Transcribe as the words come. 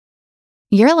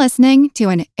You're listening to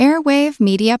an Airwave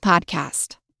Media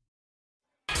Podcast.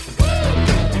 I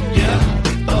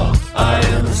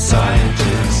am a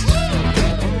scientist.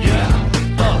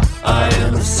 I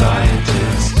am a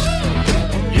scientist.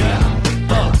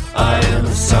 I am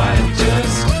a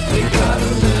scientist. We gotta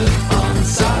live on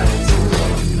science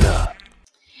alone.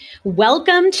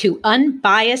 Welcome to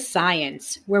Unbiased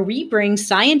Science, where we bring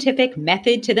scientific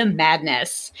method to the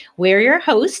madness. We're your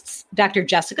hosts, Dr.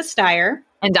 Jessica Steyer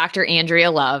and Dr. Andrea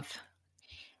Love.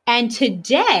 And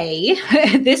today,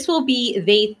 this will be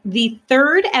the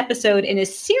third episode in a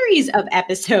series of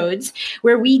episodes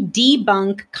where we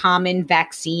debunk common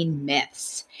vaccine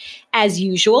myths. As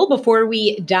usual, before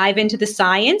we dive into the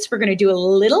science, we're going to do a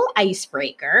little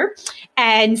icebreaker.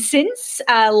 And since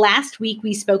last week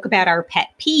we spoke about our pet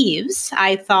peeves,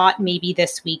 I thought maybe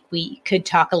this week we could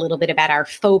talk a little bit about our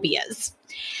phobias.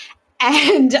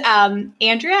 And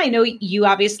Andrea, I know you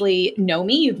obviously know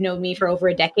me. You've known me for over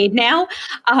a decade now.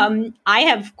 I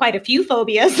have quite a few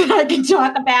phobias that I can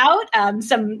talk about.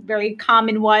 Some very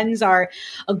common ones are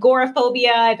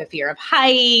agoraphobia. I have a fear of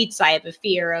heights. I have a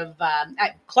fear of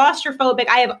claustrophobic.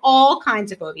 I have all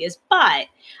kinds of phobias, but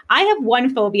I have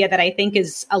one phobia that I think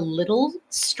is a little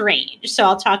strange. So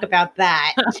I'll talk about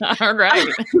that. All right.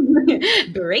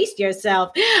 Brace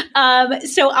yourself.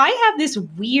 So I have this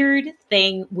weird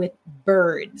thing with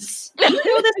birds. Do you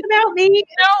know this about me?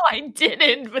 No, I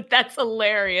didn't, but that's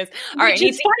hilarious. All right, I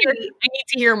need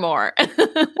to hear more.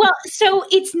 Well, so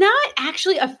it's not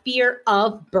actually a fear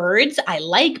of birds. I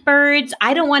like birds.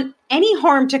 I don't want any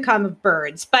harm to come of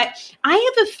birds, but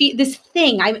I have this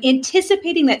thing. I'm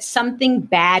anticipating that something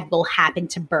bad will happen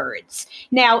to birds.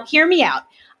 Now, hear me out.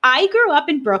 I grew up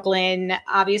in Brooklyn,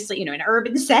 obviously, in an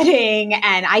urban setting,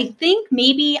 and I think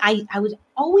maybe I would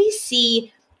always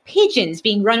see pigeons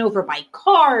being run over by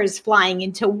cars, flying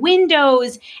into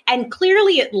windows, and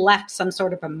clearly it left some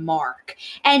sort of a mark.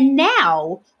 And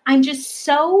now I'm just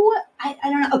so, I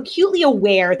don't know, acutely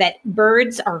aware that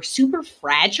birds are super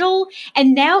fragile.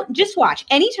 And now just watch,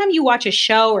 anytime you watch a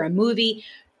show or a movie,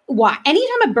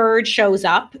 anytime a bird shows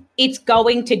up, it's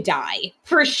going to die.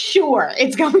 For sure,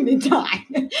 it's going to die.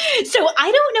 So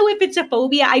I don't know if it's a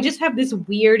phobia. I just have this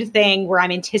weird thing where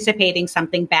I'm anticipating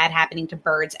something bad happening to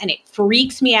birds, and it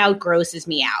freaks me out, grosses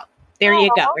me out. There you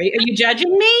go. Are you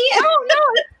judging me? Oh,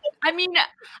 no. I mean,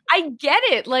 I get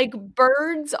it. Like,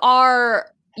 birds are,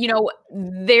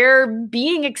 they're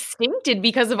being extincted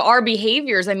because of our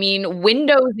behaviors. I mean,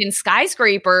 windows in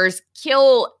skyscrapers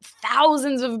kill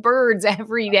thousands of birds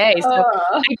every day. So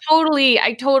I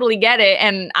totally get it.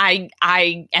 And I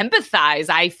empathize.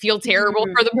 I feel terrible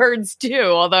for the birds too.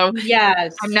 Although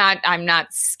yes, I'm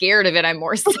not scared of it. I'm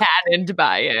more saddened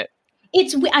by it.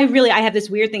 I have this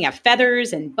weird thing. I have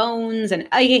feathers and bones and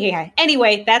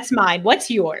anyway, that's mine. What's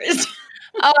yours?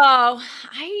 Oh,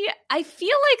 I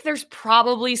feel like there's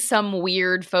probably some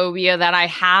weird phobia that I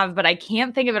have, but I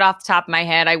can't think of it off the top of my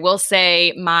head. I will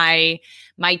say my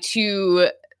two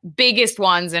biggest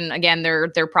ones, and again,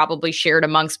 they're probably shared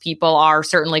amongst people, are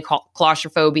certainly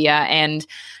claustrophobia and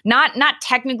not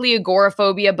technically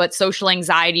agoraphobia, but social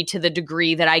anxiety to the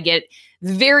degree that I get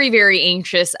very, very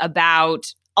anxious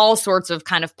about all sorts of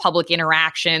kind of public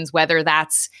interactions, whether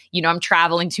that's, I'm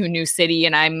traveling to a new city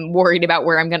and I'm worried about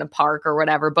where I'm going to park or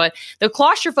whatever. But the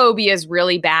claustrophobia is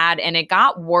really bad. And it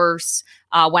got worse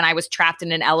when I was trapped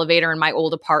in an elevator in my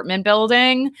old apartment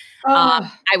building.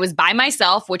 I was by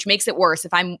myself, which makes it worse.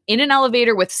 If I'm in an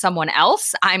elevator with someone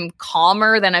else, I'm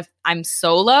calmer than if I'm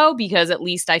solo, because at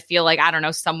least I feel like, I don't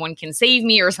know, someone can save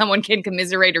me or someone can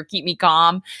commiserate or keep me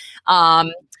calm.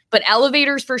 But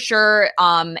elevators for sure,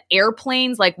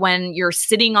 airplanes, like when you're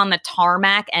sitting on the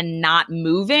tarmac and not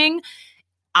moving,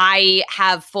 I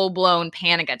have full-blown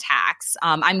panic attacks.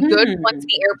 I'm good once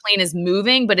the airplane is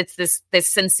moving, but it's this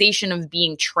sensation of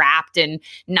being trapped and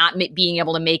not being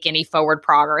able to make any forward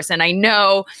progress. And I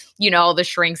know, the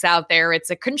shrinks out there, it's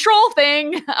a control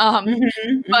thing.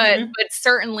 But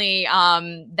certainly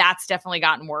that's definitely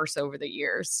gotten worse over the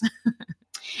years.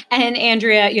 And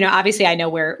Andrea, obviously I know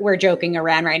we're joking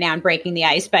around right now and breaking the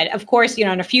ice, but of course,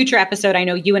 in a future episode, I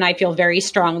know you and I feel very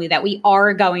strongly that we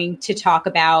are going to talk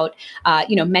about,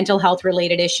 mental health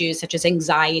related issues such as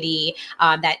anxiety,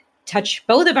 that touch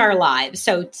both of our lives.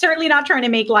 So certainly not trying to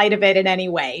make light of it in any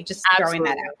way, just throwing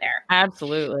that out there.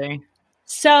 Absolutely.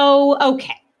 So,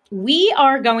 okay. We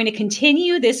are going to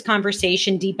continue this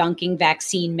conversation debunking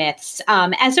vaccine myths.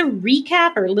 As a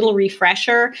recap or a little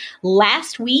refresher,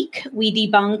 last week we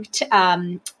debunked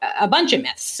a bunch of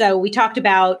myths. So we talked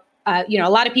about a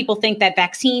lot of people think that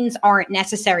vaccines aren't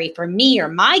necessary for me or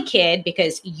my kid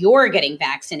because you're getting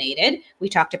vaccinated. We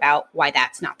talked about why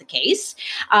that's not the case.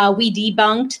 We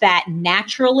debunked that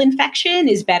natural infection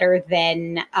is better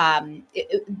than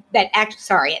that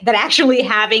actually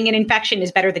having an infection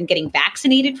is better than getting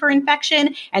vaccinated for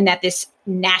infection, and that this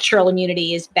natural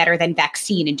immunity is better than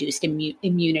vaccine-induced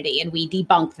immunity. And we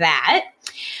debunked that.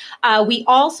 We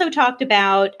also talked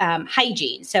about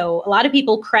hygiene. So a lot of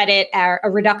people credit a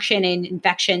reduction in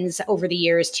infections over the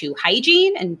years to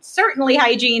hygiene, and certainly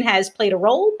hygiene has played a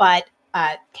role, but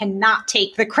cannot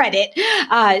take the credit,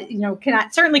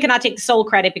 cannot take the sole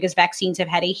credit, because vaccines have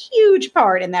had a huge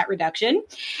part in that reduction.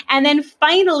 And then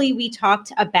finally, we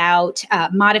talked about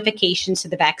modifications to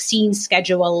the vaccine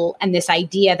schedule and this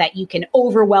idea that you can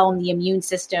overwhelm the immune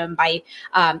system by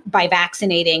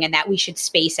vaccinating, and that we should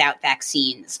space out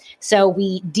vaccines. So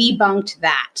we debunked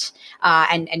that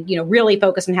and really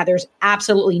focused on how there's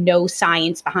absolutely no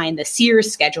science behind the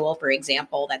Sears schedule, for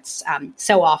example, that's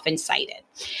so often cited.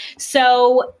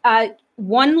 So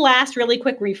one last really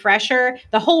quick refresher.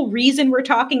 The whole reason we're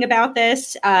talking about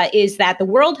this is that the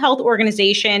World Health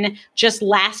Organization just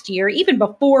last year, even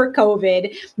before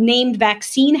COVID, named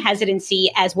vaccine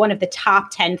hesitancy as one of the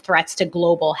top 10 threats to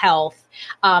global health.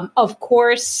 Of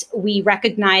course, we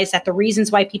recognize that the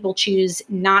reasons why people choose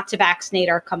not to vaccinate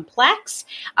are complex,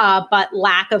 but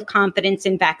lack of confidence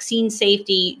in vaccine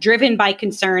safety, driven by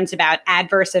concerns about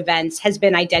adverse events, has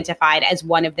been identified as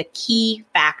one of the key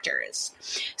factors.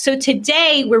 So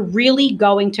today, we're really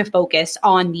going to focus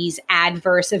on these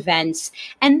adverse events,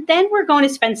 and then we're going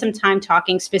to spend some time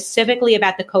talking specifically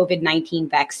about the COVID-19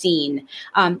 vaccine.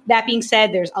 That being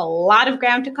said, there's a lot of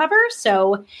ground to cover,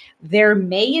 so there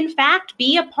may, in fact,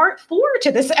 be a part 4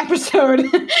 to this episode,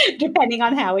 depending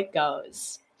on how it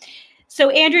goes. So,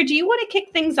 Andrew, do you want to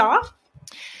kick things off?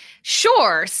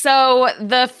 Sure. So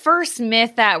the first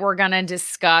myth that we're going to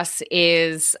discuss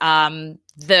is the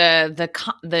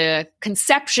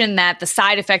conception that the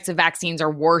side effects of vaccines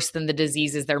are worse than the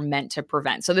diseases they're meant to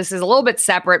prevent. So this is a little bit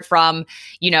separate from,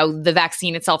 the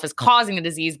vaccine itself is causing the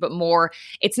disease, but more,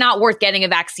 it's not worth getting a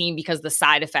vaccine because the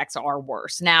side effects are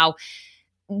worse. Now,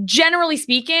 generally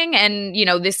speaking, and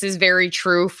this is very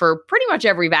true for pretty much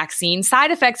every vaccine,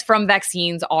 side effects from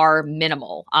vaccines are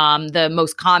minimal. The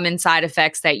most common side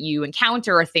effects that you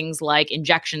encounter are things like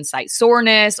injection site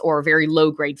soreness or very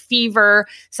low-grade fever.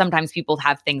 Sometimes people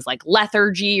have things like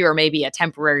lethargy or maybe a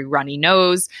temporary runny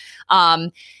nose.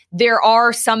 There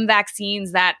are some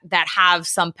vaccines that have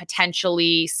some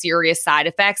potentially serious side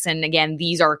effects. And again,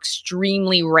 these are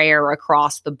extremely rare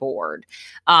across the board.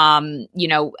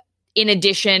 In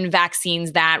addition,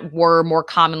 vaccines that were more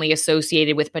commonly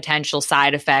associated with potential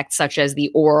side effects, such as the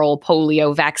oral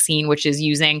polio vaccine, which is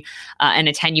using an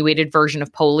attenuated version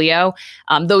of polio,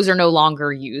 those are no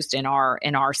longer used in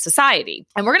our society.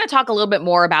 And we're going to talk a little bit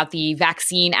more about the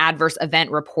Vaccine Adverse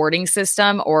Event Reporting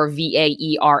System, or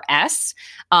VAERS.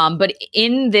 But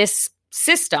in this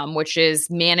system, which is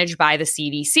managed by the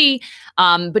CDC,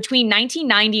 between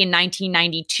 1990 and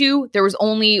 1992, there was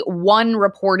only one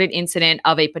reported incident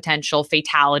of a potential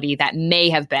fatality that may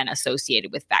have been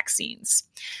associated with vaccines.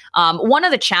 One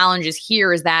of the challenges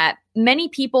here is that many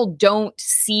people don't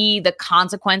see the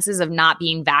consequences of not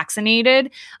being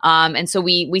vaccinated. And so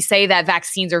we say that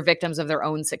vaccines are victims of their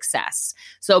own success.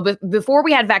 So before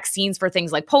we had vaccines for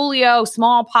things like polio,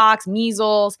 smallpox,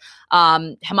 measles,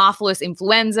 Haemophilus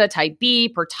influenza, type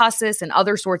B, pertussis, and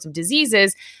other sorts of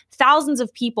diseases, thousands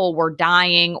of people were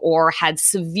dying or had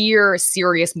severe,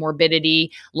 serious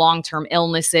morbidity, long-term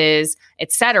illnesses,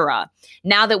 etc.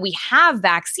 Now that we have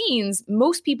vaccines,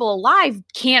 most people alive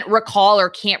can't recall or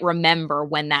can't remember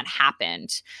when that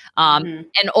happened. And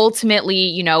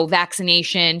ultimately,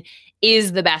 vaccination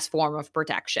is the best form of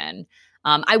protection.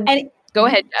 Go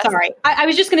ahead, Jess. Sorry. I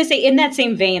was just going to say, in that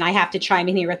same vein, I have to chime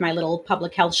in here with my little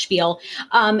public health spiel.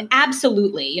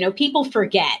 Absolutely. People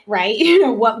forget, right?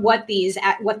 What these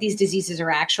diseases are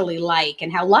actually like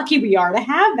and how lucky we are to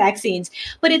have vaccines.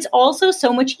 But it's also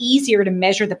so much easier to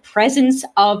measure the presence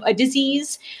of a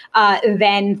disease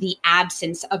than the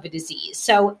absence of a disease.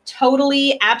 So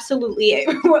totally, absolutely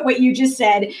what you just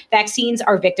said, vaccines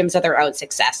are victims of their own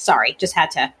success. Sorry, just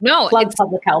had to plug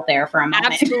public health there for a moment.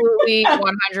 Absolutely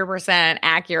 100%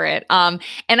 accurate. And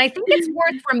I think it's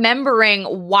worth remembering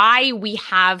why we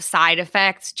have side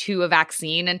effects to a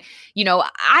vaccine. And,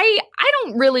 I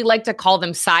don't really like to call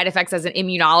them side effects as an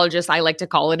immunologist. I like to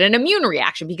call it an immune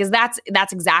reaction, because that's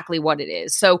exactly what it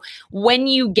is. So when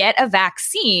you get a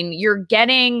vaccine, you're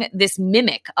getting this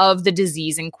mimic of the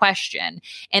disease in question.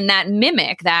 And that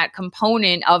mimic, that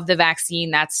component of the vaccine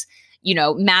that's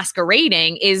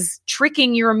masquerading is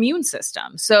tricking your immune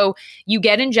system. So you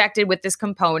get injected with this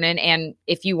component. And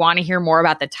if you want to hear more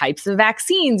about the types of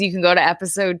vaccines, you can go to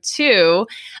episode 2.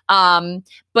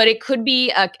 But it could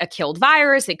be a killed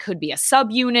virus. It could be a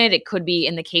subunit. It could be,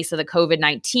 in the case of the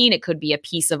COVID-19, it could be a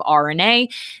piece of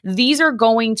RNA. These are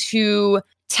going to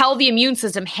tell the immune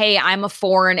system, hey, I'm a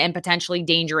foreign and potentially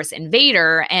dangerous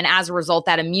invader. And as a result,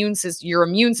 your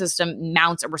immune system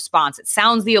mounts a response. It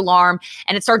sounds the alarm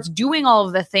and it starts doing all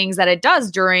of the things that it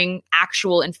does during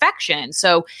actual infection.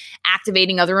 So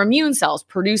activating other immune cells,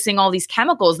 producing all these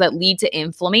chemicals that lead to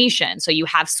inflammation. So you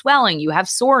have swelling, you have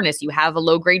soreness, you have a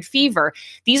low-grade fever.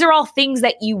 These are all things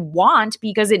that you want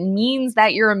because it means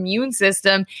that your immune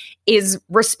system is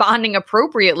responding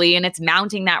appropriately and it's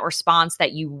mounting that response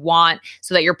that you want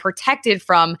so that you're protected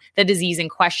from the disease in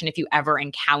question if you ever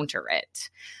encounter it.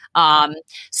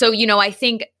 So, I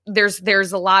think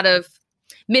there's a lot of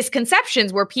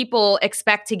misconceptions where people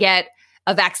expect to get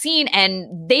a vaccine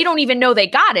and they don't even know they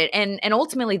got it. And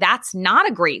ultimately that's not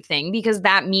a great thing because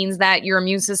that means that your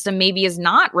immune system maybe is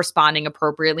not responding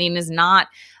appropriately and is not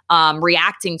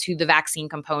reacting to the vaccine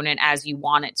component as you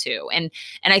want it to. And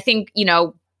I think,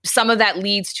 some of that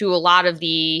leads to a lot of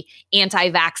the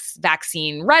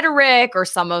anti-vaccine rhetoric or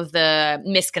some of the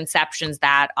misconceptions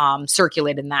that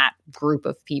circulate in that group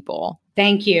of people.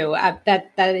 Thank you.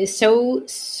 That is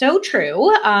so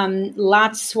true.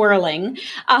 Lots swirling.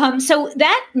 So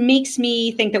that makes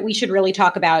me think that we should really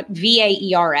talk about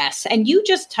VAERS. And you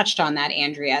just touched on that,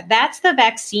 Andrea. That's the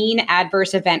Vaccine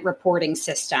Adverse Event Reporting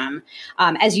System.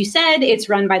 As you said, it's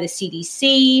run by the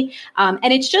CDC,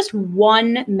 and it's just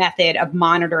one method of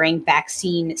monitoring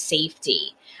vaccine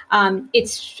safety.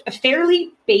 It's a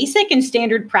fairly basic and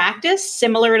standard practice,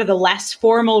 similar to the less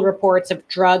formal reports of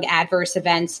drug adverse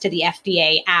events to the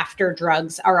FDA after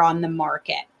drugs are on the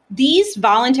market. These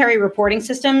voluntary reporting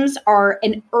systems are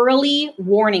an early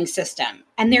warning system,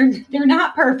 and they're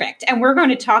not perfect. And we're going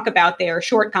to talk about their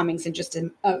shortcomings in just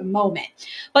a moment.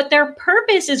 But their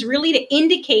purpose is really to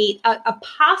indicate a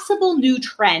possible new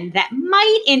trend that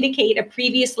might indicate a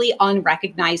previously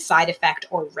unrecognized side effect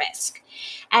or risk.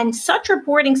 And such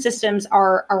reporting systems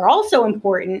are also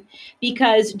important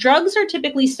because drugs are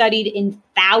typically studied in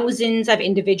thousands of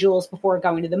individuals before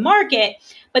going to the market,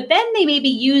 but then they may be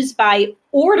used by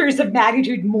orders of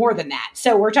magnitude more than that.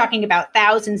 So we're talking about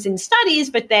thousands in studies,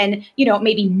 but then,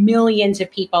 maybe millions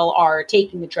of people are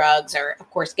taking the drugs or, of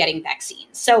course, getting vaccines.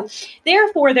 So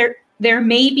therefore, there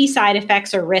may be side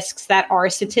effects or risks that are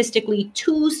statistically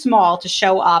too small to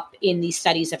show up in these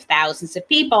studies of thousands of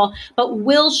people, but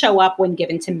will show up when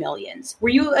given to millions. Were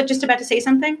you just about to say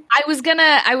something? I was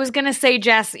gonna say,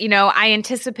 Jess, I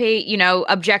anticipate,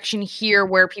 objection here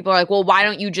where people are like, well, why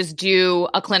don't you just do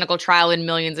a clinical trial in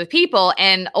millions of people?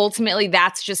 And ultimately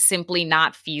that's just simply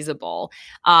not feasible.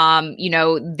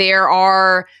 There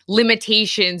are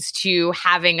limitations to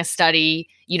having a study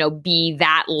be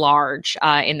that large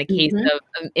in the case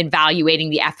of evaluating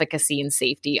the efficacy and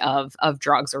safety of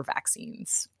drugs or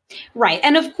vaccines. Right.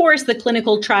 And of course, the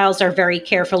clinical trials are very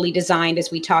carefully designed,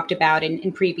 as we talked about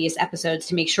in previous episodes,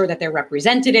 to make sure that they're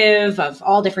representative of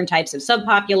all different types of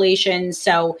subpopulations.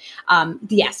 So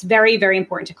yes, very, very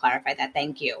important to clarify that.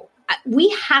 Thank you. We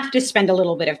have to spend a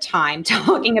little bit of time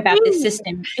talking about this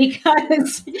system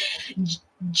because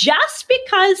just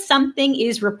because something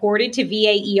is reported to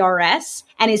VAERS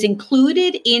and is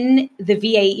included in the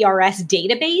VAERS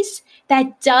database,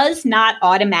 that does not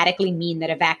automatically mean that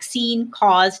a vaccine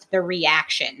caused the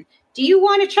reaction. Do you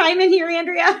want to chime in here,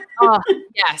 Andrea?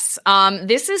 Yes.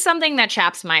 This is something that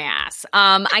chaps my ass.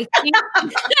 I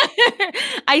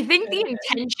think the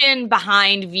intention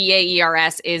behind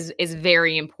VAERS is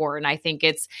very important. I think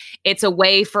it's a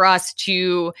way for us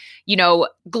to,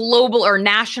 global or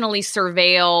nationally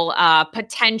surveil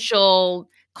potential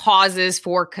causes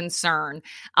for concern.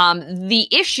 The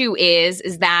issue is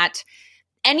that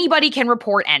anybody can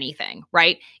report anything,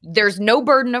 right? There's no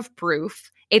burden of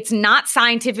proof. It's not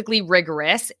scientifically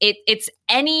rigorous. It's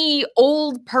any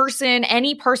old person,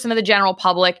 any person of the general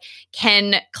public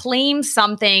can claim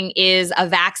something is a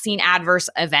vaccine adverse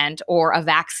event or a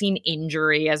vaccine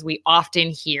injury, as we often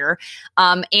hear.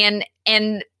 And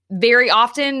very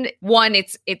often, one,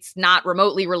 it's not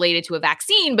remotely related to a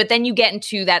vaccine, but then you get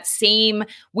into that same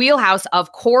wheelhouse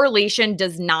of correlation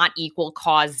does not equal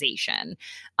causation.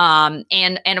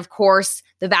 And of course,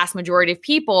 the vast majority of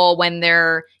people, when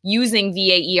they're using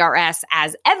VAERS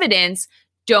as evidence,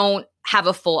 don't have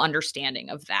a full understanding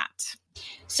of that.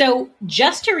 So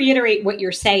just to reiterate what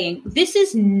you're saying, this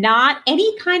is not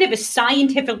any kind of a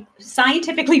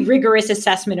scientifically rigorous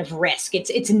assessment of risk.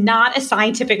 It's not a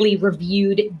scientifically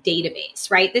reviewed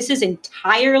database, right? This is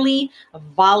entirely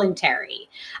voluntary.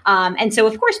 And so,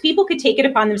 of course, people could take it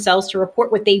upon themselves to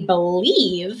report what they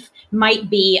believe might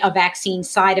be a vaccine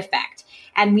side effect.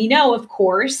 And we know, of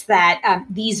course, that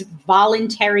these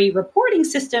voluntary reporting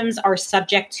systems are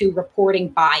subject to reporting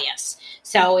bias.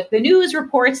 So if the news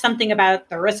reports something about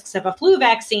the risks of a flu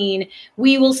vaccine,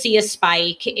 we will see a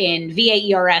spike in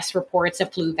VAERS reports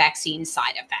of flu vaccine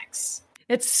side effects.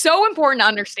 It's so important to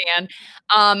understand.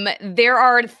 There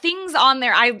are things on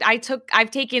there.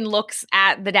 I've taken looks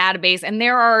at the database, and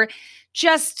there are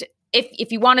just,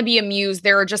 if you want to be amused,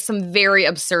 there are just some very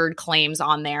absurd claims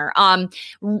on there.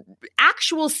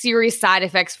 Actual serious side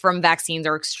effects from vaccines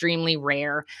are extremely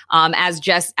rare. As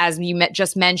you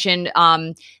just mentioned,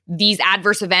 these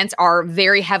adverse events are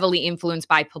very heavily influenced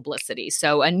by publicity.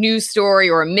 So a news story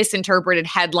or a misinterpreted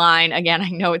headline, again, I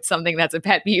know it's something that's a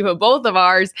pet peeve of both of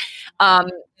ours,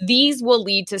 these will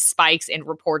lead to spikes in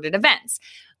reported events.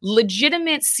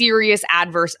 Legitimate serious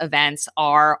adverse events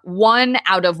are 1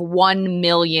 out of 1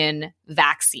 million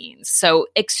vaccines. So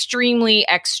extremely,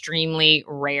 extremely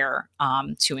rare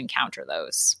to encounter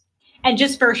those. And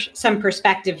just for some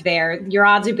perspective there, your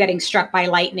odds of getting struck by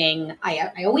lightning,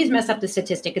 I always mess up the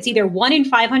statistic. It's either 1 in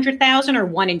 500,000 or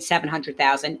 1 in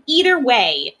 700,000. Either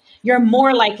way, you're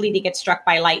more likely to get struck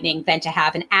by lightning than to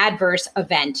have an adverse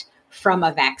event from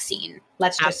a vaccine.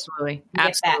 Let's just Absolutely.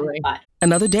 get that in the butt.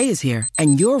 Another day is here,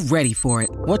 and you're ready for it.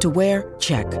 What to wear?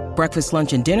 Check. Breakfast,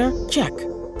 lunch, and dinner? Check.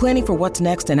 Planning for what's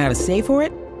next and how to save for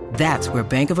it? That's where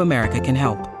Bank of America can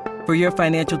help. For your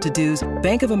financial to-dos,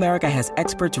 Bank of America has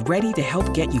experts ready to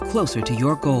help get you closer to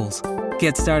your goals.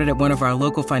 Get started at one of our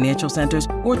local financial centers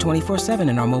or 24/7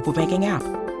 in our mobile banking app.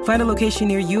 Find a location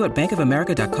near you at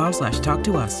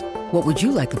bankofamerica.com/talktous. What would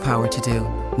you like the power to do?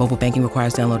 Mobile banking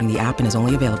requires downloading the app and is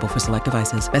only available for select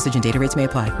devices. Message and data rates may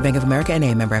apply. Bank of America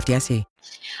N.A., member FDIC.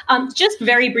 Just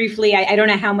very briefly, I don't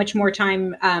know how much more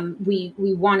time we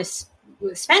want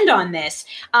to spend on this.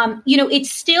 It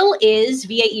still is,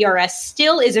 VAERS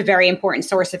still is a very important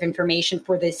source of information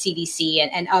for the CDC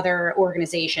and other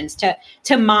organizations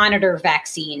to monitor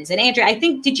vaccines. And Andrea, I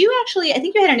think you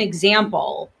had an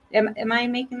example. Am I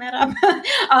making that up?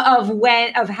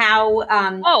 of how?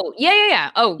 Oh, yeah.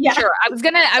 Oh, yeah. Sure. I was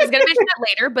gonna mention that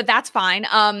later, but that's fine.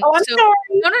 I'm sorry.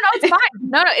 No, it's fine.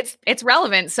 No, it's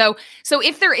relevant. So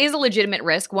if there is a legitimate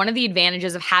risk, one of the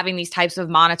advantages of having these types of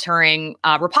monitoring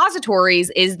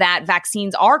repositories is that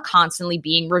vaccines are constantly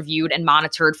being reviewed and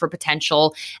monitored for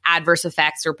potential adverse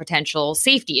effects or potential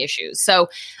safety issues. So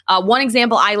one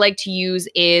example I like to use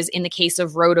is in the case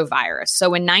of rotavirus.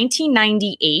 So in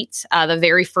 1998, the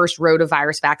very first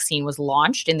rotavirus vaccine was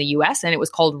launched in the US, and it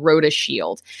was called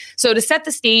RotaShield. So to set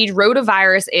the stage,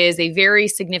 rotavirus is a very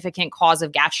significant cause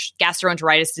of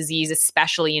gastroenteritis disease,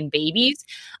 especially in babies.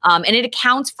 And it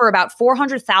accounts for about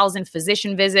 400,000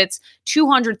 physician visits,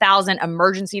 200,000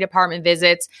 emergency department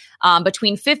visits,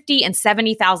 between 50 and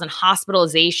 70,000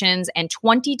 hospitalizations, and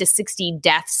 20 to 60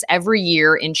 deaths every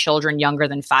year in children younger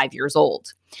than 5 years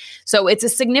old. So it's a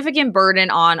significant burden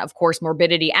on, of course,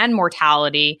 morbidity and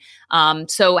mortality.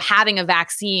 So having a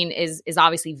vaccine is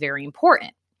obviously very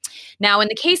important. Now, in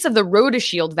the case of the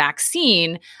RotaShield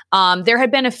vaccine, there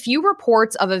had been a few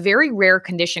reports of a very rare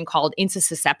condition called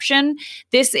intussusception.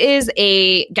 This is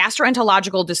a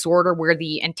gastroenterological disorder where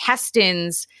the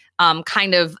intestines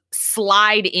kind of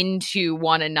slide into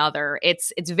one another.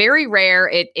 It's very rare.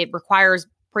 It requires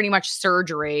pretty much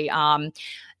surgery.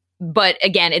 But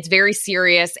again, it's very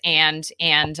serious, and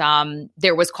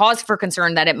there was cause for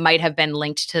concern that it might have been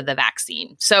linked to the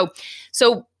vaccine. So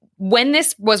when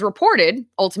this was reported,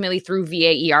 ultimately through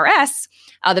VAERS,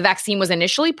 the vaccine was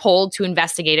initially pulled to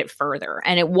investigate it further.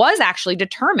 And it was actually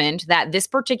determined that this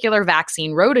particular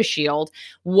vaccine, RotaShield,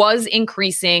 was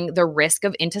increasing the risk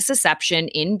of intussusception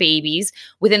in babies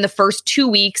within the first 2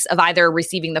 weeks of either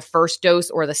receiving the first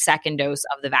dose or the second dose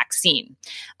of the vaccine.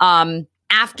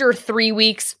 After 3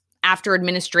 weeks, after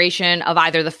administration of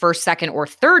either the first, second, or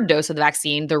third dose of the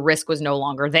vaccine, the risk was no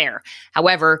longer there.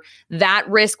 However, that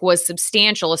risk was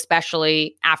substantial,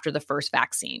 especially after the first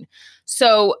vaccine.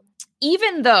 So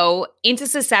even though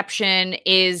intussusception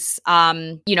is,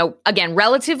 again,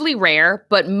 relatively rare,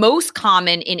 but most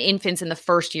common in infants in the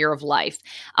first year of life,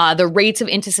 the rates of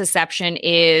intussusception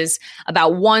is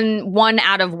about one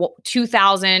out of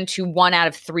 2,000 to 1 out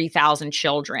of 3,000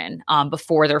 children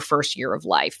before their first year of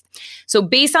life. So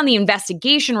based on the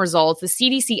investigation results, the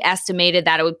CDC estimated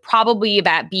that it would probably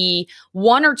be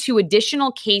 1 or 2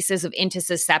 additional cases of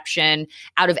intussusception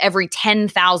out of every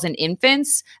 10,000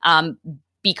 infants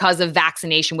because of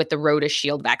vaccination with the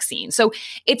RotaShield vaccine. So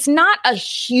it's not a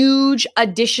huge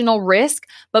additional risk,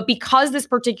 but because this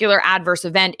particular adverse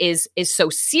event is so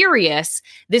serious,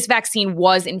 this vaccine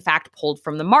was in fact pulled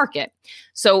from the market.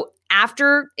 So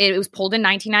after it was pulled in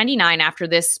 1999, after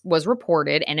this was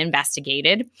reported and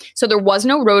investigated. So there was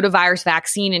no rotavirus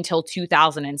vaccine until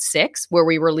 2006, where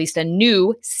we released a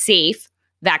new safe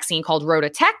vaccine called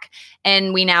RotaTech,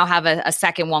 and we now have a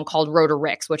second one called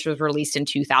RotaRix, which was released in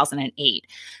 2008.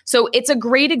 So it's a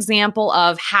great example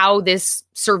of how this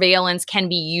surveillance can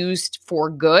be used for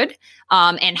good,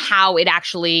 and how it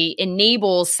actually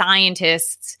enables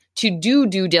scientists to do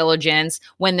due diligence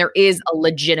when there is a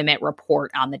legitimate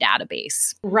report on the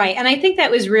database. Right. And I think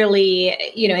that was really,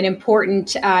 an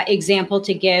important example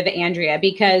to give, Andrea,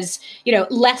 because,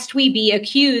 lest we be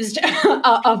accused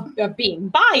of being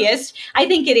biased, I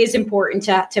think it is important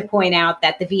to point out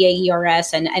that the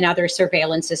VAERS and other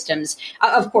surveillance systems,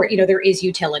 of course, there is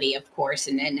utility, of course,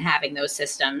 in having those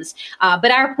systems.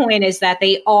 But our point is that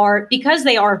because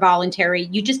they are voluntary,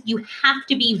 you have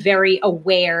to be very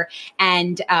aware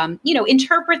and,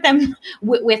 interpret them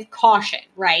with caution,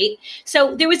 right?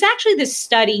 So there was actually this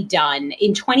study done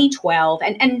in 2012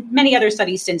 and many other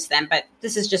studies since then, but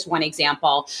this is just one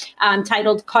example,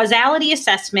 titled Causality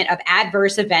Assessment of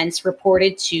Adverse Events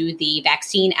Reported to the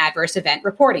Vaccine Adverse Event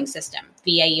Reporting System,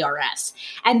 VAERS.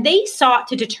 And they sought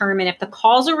to determine if the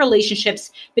causal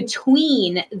relationships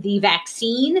between the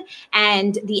vaccine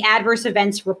and the adverse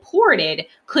events reported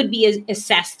could be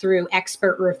assessed through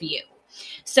expert review.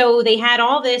 So they had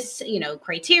all this,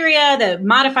 criteria, the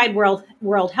modified World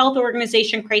Health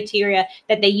Organization criteria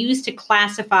that they used to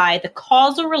classify the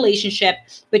causal relationship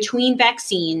between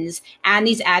vaccines and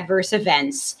these adverse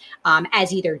events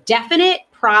as either definite,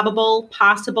 probable,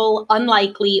 possible,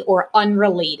 unlikely, or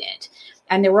unrelated.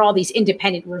 And there were all these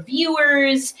independent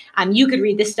reviewers. You could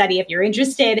read this study if you're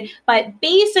interested. But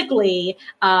basically,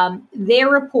 their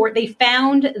report, they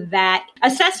found that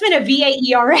assessment of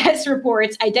VAERS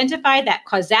reports identified that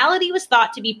causality was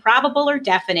thought to be probable or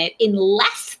definite in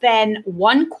less than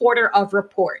 1/4 of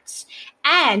reports.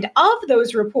 And of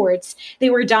those reports, they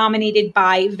were dominated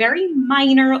by very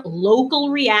minor local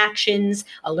reactions,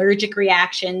 allergic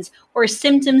reactions, or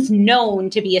symptoms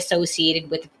known to be associated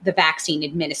with the vaccine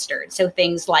administered. So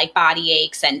things like body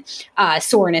aches and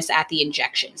soreness at the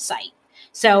injection site.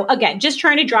 So again, just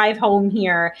trying to drive home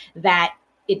here that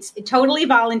it's totally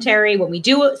voluntary. When we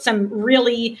do some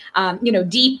really,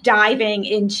 deep diving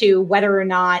into whether or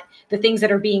not the things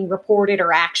that are being reported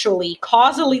are actually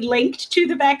causally linked to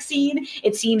the vaccine,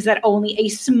 it seems that only a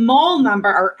small number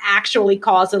are actually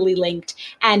causally linked.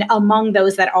 And among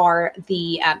those that are,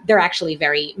 they're actually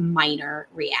very minor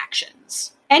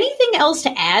reactions. Anything else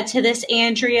to add to this,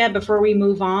 Andrea, before we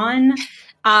move on?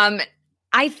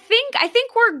 I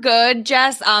think we're good,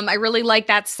 Jess. I really like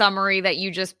that summary that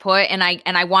you just put, and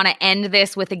I want to end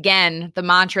this with, again, the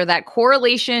mantra that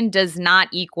correlation does not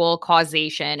equal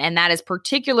causation, and that is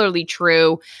particularly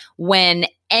true when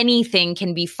anything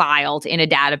can be filed in a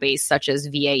database such as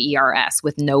VAERS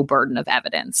with no burden of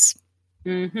evidence.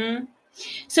 Mm-hmm.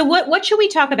 So what should we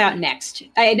talk about next?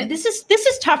 This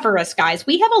is tough for us, guys.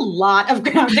 We have a lot of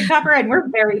ground to cover, and we're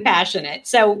very passionate.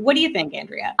 So what do you think,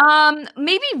 Andrea?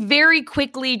 Maybe very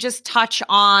quickly just touch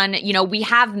on, we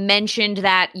have mentioned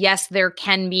that, yes, there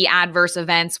can be adverse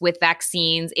events with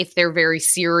vaccines if they're very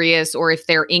serious or if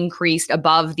they're increased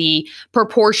above the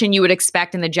proportion you would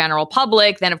expect in the general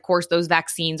public. Then, of course, those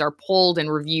vaccines are pulled and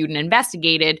reviewed and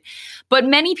investigated. But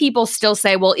many people still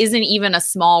say, well, isn't even a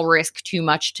small risk too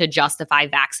much to justify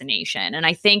vaccination? And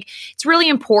I think it's really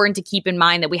important to keep in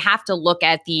mind that we have to look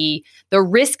at the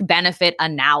risk benefit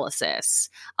analysis.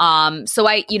 So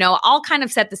I'll kind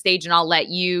of set the stage and I'll let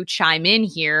you chime in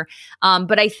here.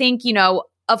 But I think,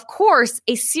 of course,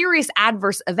 a serious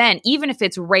adverse event, even if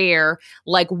it's rare,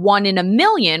 like 1 in a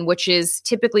million, which is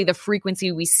typically the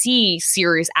frequency we see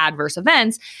serious adverse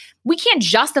events, we can't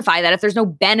justify that if there's no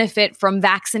benefit from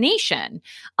vaccination.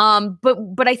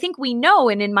 But I think we know,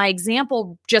 and in my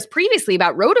example just previously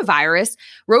about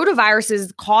rotavirus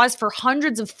is cause for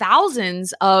hundreds of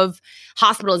thousands of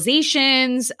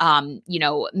hospitalizations,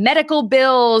 medical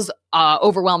bills,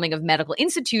 overwhelming of medical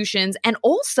institutions and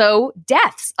also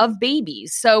deaths of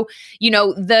babies. So,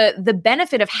 the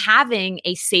benefit of having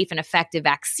a safe and effective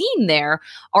vaccine there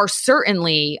are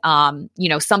certainly,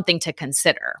 something to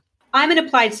consider. I'm an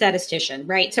applied statistician,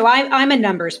 right? So I'm a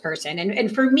numbers person.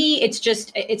 And for me,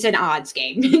 it's an odds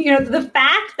game. The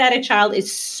fact that a child is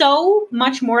so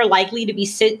much more likely to be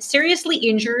seriously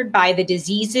injured by the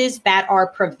diseases that are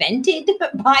prevented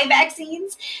by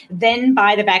vaccines than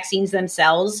by the vaccines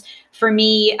themselves. For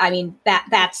me, I mean,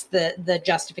 that's the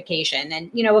justification. And,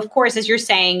 of course, as you're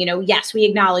saying, yes, we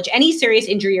acknowledge any serious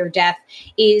injury or death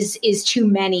is too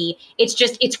many.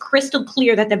 It's crystal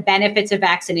clear that the benefits of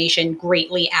vaccination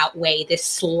greatly outweigh this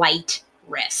slight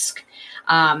risk.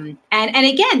 And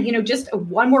again, just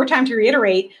one more time to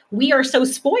reiterate, we are so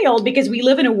spoiled because we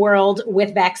live in a world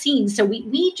with vaccines. So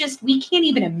we can't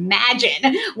even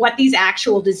imagine what these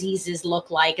actual diseases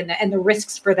look like. And the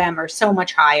risks for them are so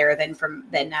much higher than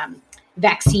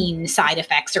vaccine side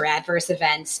effects or adverse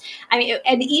events. I mean,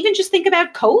 and even just think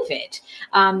about COVID.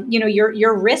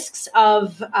 Your risks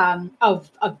of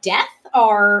death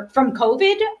are from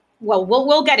COVID. Well,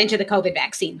 we'll get into the COVID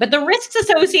vaccine, but the risks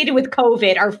associated with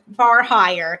COVID are far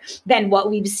higher than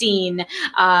what we've seen,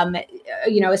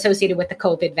 associated with the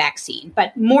COVID vaccine.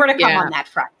 But more to come on that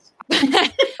front.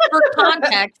 For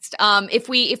context, if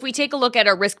we take a look at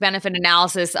a risk benefit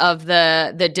analysis of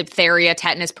the diphtheria,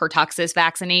 tetanus, pertussis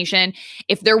vaccination,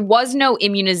 if there was no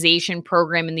immunization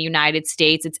program in the United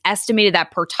States, it's estimated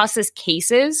that pertussis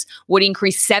cases would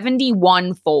increase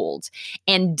 71-fold,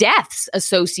 and deaths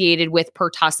associated with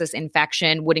pertussis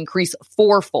infection would increase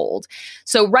 4-fold.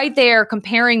 So right there,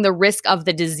 comparing the risk of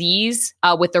the disease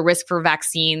with the risk for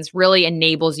vaccines really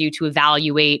enables you to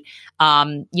evaluate,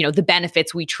 the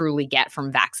benefits we truly get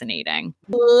from vaccinating.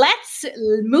 Let's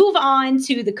move on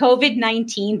to the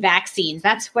COVID-19 vaccines.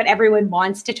 That's what everyone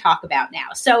wants to talk about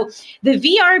now. So the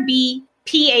VRB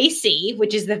PAC,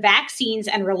 which is the Vaccines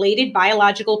and Related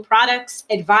Biological Products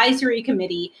Advisory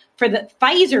Committee for the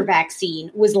Pfizer vaccine,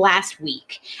 was last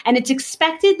week. And it's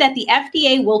expected that the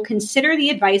FDA will consider the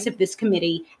advice of this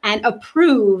committee and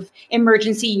approve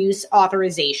emergency use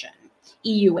authorization.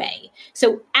 EUA.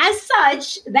 So as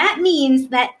such, that means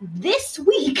that this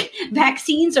week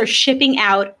vaccines are shipping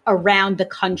out around the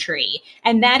country.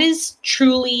 And that is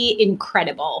truly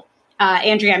incredible.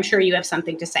 Andrea, I'm sure you have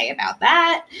something to say about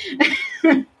that.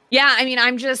 Yeah, I mean,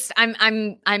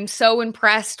 I'm so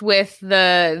impressed with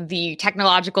the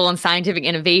technological and scientific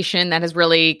innovation that has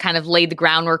really kind of laid the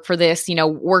groundwork for this.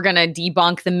 We're going to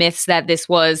debunk the myths that this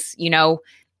was,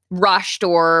 rushed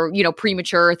or,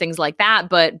 premature, things like that.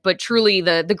 But truly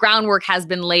the groundwork has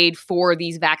been laid for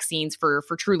these vaccines for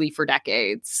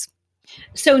decades.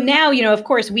 So now, of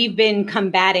course, we've been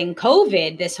combating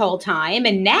COVID this whole time,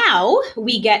 and now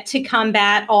we get to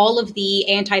combat all of the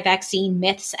anti-vaccine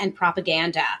myths and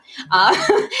propaganda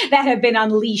that have been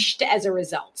unleashed as a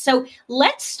result. So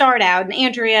let's start out. And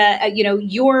Andrea,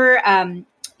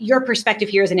 your perspective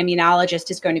here as an immunologist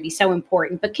is going to be so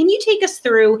important. But can you take us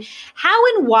through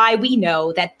how and why we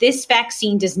know that this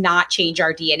vaccine does not change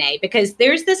our DNA? Because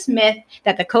there's this myth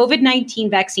that the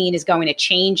COVID-19 vaccine is going to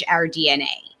change our DNA.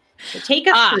 So take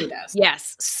us through this.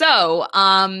 Yes. So,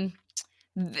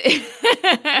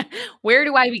 where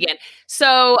do I begin?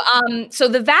 So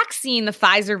the vaccine, the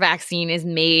Pfizer vaccine, is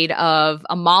made of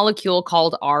a molecule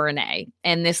called RNA.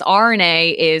 And this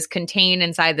RNA is contained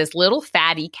inside this little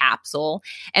fatty capsule.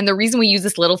 And the reason we use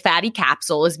this little fatty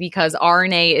capsule is because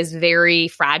RNA is very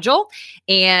fragile.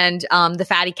 And the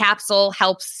fatty capsule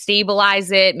helps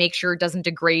stabilize it, make sure it doesn't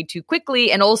degrade too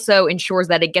quickly, and also ensures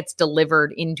that it gets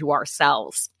delivered into our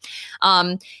cells.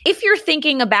 If you're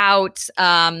thinking about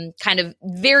kind of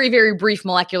very, very brief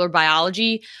molecular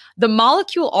biology, the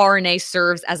molecule RNA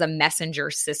serves as a messenger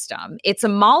system. It's a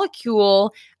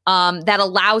molecule that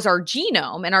allows our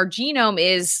genome, and our genome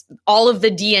is all of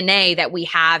the DNA that we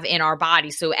have in our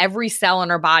body. So every cell in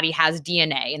our body has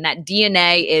DNA, and that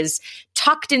DNA is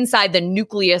tucked inside the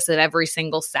nucleus of every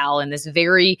single cell in this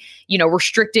very,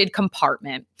 restricted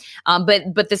compartment.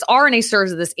 But this RNA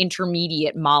serves as this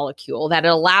intermediate molecule that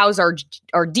allows our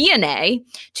DNA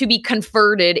to be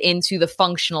converted into the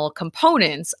functional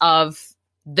components of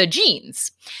the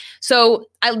genes. So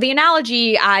the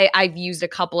analogy I've used a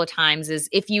couple of times is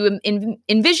if you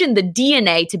envision the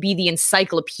DNA to be the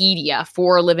encyclopedia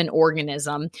for a living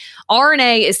organism,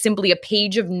 RNA is simply a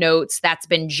page of notes that's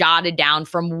been jotted down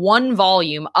from one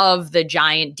volume of the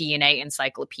giant DNA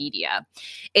encyclopedia.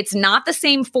 It's not the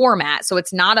same format, so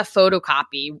it's not a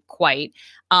photocopy quite.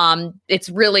 It's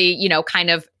really,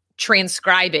 kind of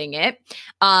transcribing it.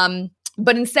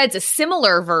 But instead, it's a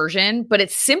similar version, but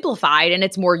it's simplified and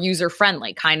it's more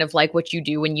user-friendly, kind of like what you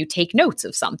do when you take notes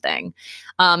of something.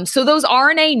 So those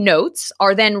RNA notes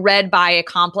are then read by a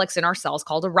complex in our cells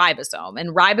called a ribosome.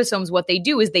 And ribosomes, what they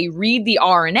do is they read the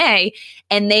RNA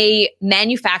and they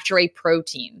manufacture a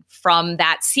protein from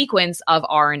that sequence of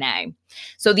RNA.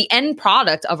 So the end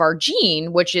product of our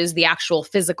gene, which is the actual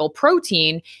physical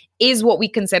protein, is what we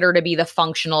consider to be the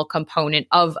functional component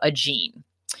of a gene.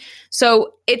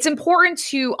 So it's important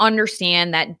to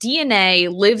understand that DNA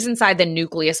lives inside the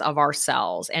nucleus of our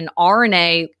cells and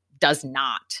RNA does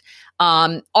not.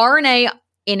 RNA,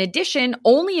 in addition,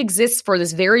 only exists for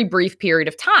this very brief period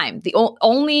of time.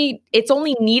 It's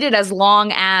only needed as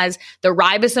long as the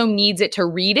ribosome needs it to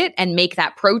read it and make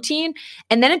that protein,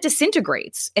 and then it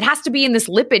disintegrates. It has to be in this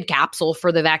lipid capsule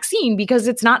for the vaccine because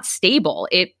it's not stable.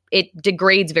 It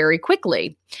degrades very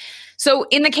quickly. So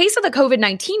in the case of the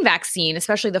COVID-19 vaccine,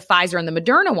 especially the Pfizer and the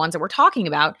Moderna ones that we're talking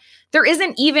about, there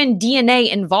isn't even DNA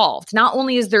involved. Not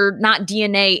only is there not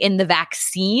DNA in the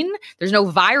vaccine, there's no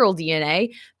viral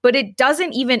DNA, but it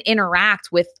doesn't even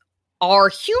interact with our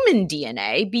human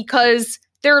DNA because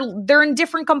they're in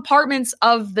different compartments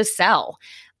of the cell.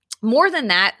 More than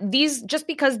that, these, just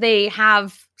because they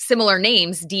have similar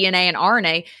names, DNA and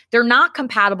RNA, they're not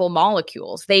compatible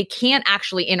molecules. They can't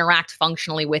actually interact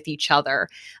functionally with each other.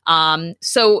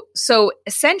 So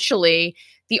essentially,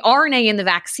 the RNA in the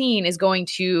vaccine is going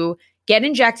to get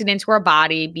injected into our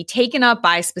body, be taken up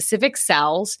by specific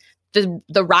cells. The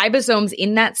ribosomes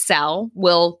in that cell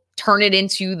will turn it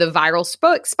into the viral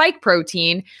spike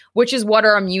protein, which is what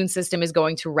our immune system is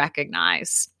going to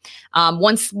recognize.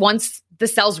 Once the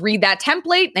cells read that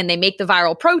template and they make the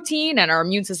viral protein and our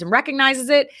immune system recognizes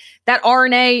it, that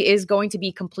RNA is going to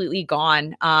be completely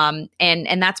gone. And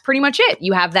that's pretty much it.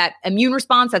 You have that immune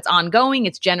response that's ongoing.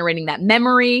 It's generating that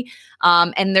memory.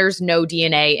 And there's no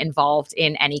DNA involved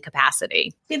in any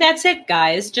capacity. See, that's it,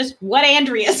 guys. Just what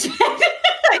Andrea said.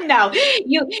 No,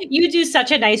 you do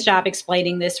such a nice job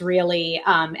explaining this, really.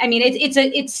 I mean,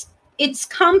 it's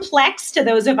complex to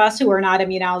those of us who are not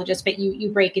immunologists, but you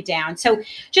break it down. So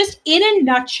just in a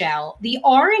nutshell, the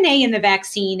RNA in the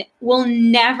vaccine will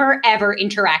never, ever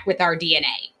interact with our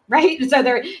DNA, right? So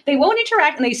they won't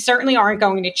interact and they certainly aren't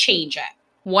going to change it.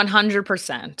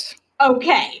 100%.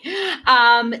 Okay.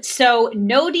 So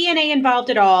no DNA involved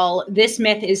at all. This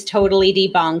myth is totally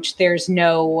debunked. There's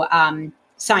no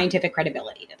scientific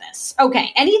credibility to this.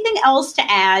 Okay. Anything else to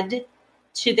add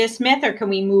to this myth, or can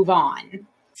we move on?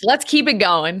 Let's keep it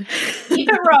going. Keep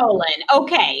it rolling.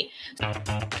 Okay.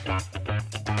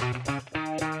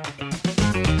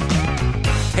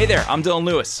 Hey there, I'm Dylan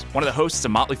Lewis, one of the hosts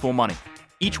of Motley Fool Money.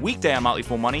 Each weekday on Motley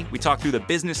Fool Money, we talk through the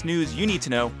business news you need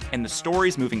to know and the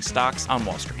stories moving stocks on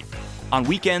Wall Street. On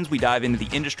weekends, we dive into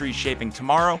the industries shaping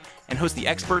tomorrow and host the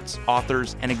experts,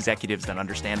 authors, and executives that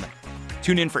understand them.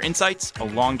 Tune in for insights, a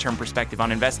long-term perspective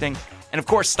on investing, and of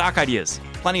course, stock ideas.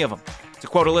 Plenty of them. To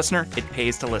quote a listener, it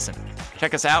pays to listen.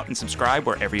 Check us out and subscribe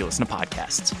wherever you listen to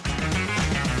podcasts.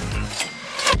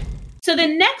 So the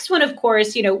next one, of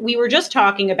course, we were just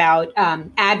talking about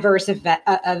adverse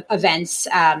events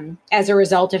as a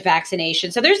result of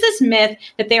vaccination. So there's this myth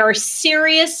that there are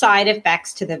serious side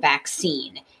effects to the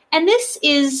vaccine. And this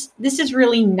is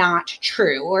really not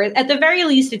true, or at the very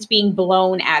least, it's being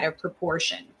blown out of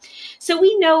proportion. So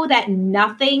we know that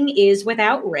nothing is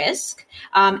without risk.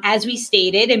 As we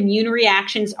stated, immune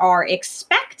reactions are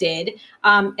expected.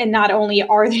 And not only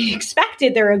are they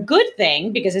expected, they're a good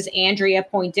thing because, as Andrea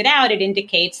pointed out, it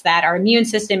indicates that our immune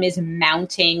system is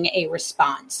mounting a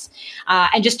response.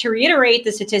 And just to reiterate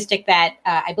the statistic that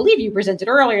I believe you presented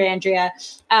earlier, Andrea,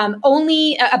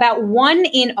 only about 1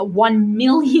 in 1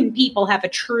 million people have a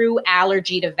true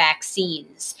allergy to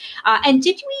vaccines. And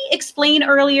did we explain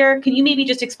earlier? Can you maybe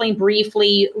just explain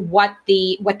briefly what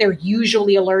they're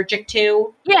usually allergic to?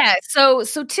 Yeah. So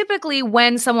typically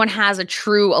when someone has a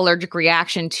true allergic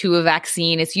reaction to a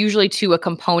vaccine, it's usually to a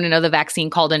component of the vaccine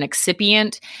called an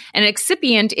excipient. And an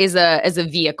excipient is a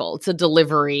vehicle. It's a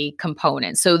delivery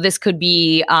component. So this could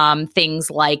be things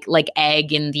like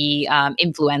egg in the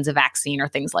influenza vaccine or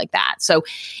things like that. So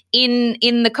in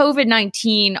the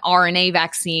COVID-19 RNA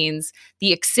vaccines,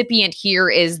 the excipient here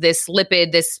is this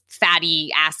lipid, this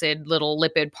fatty acid little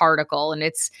lipid particle, and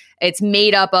it's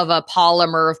made up of a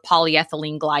polymer of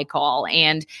polyethylene glycol.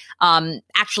 And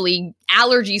actually,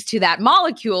 allergies to that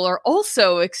molecule are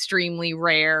also extremely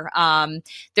rare.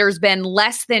 There's been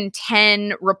less than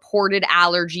 10 reported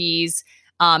allergies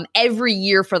every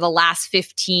year for the last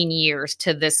 15 years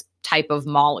to this type of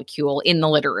molecule in the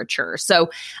literature. So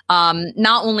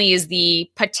not only is the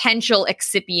potential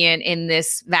excipient in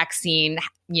this vaccine,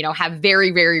 have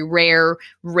very, very rare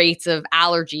rates of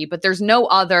allergy, but there's no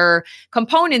other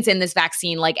components in this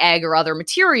vaccine like egg or other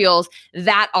materials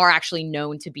that are actually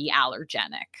known to be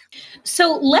allergenic.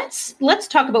 So let's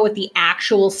talk about what the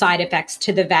actual side effects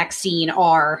to the vaccine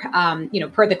are,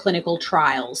 per the clinical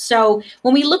trials. So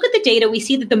when we look at the data, we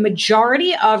see that the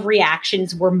majority of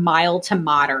reactions were mild to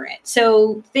moderate.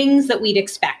 So things that we'd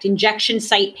expect: injection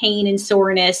site pain and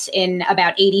soreness in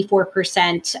about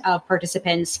 84% of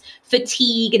participants,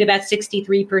 fatigue in about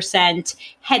 63%,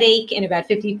 headache in about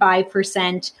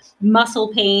 55%, muscle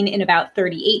pain in about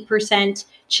 38%,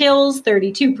 chills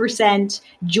 32%,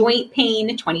 joint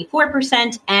pain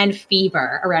 24%, and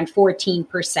fever around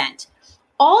 14%.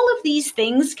 All of these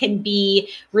things can be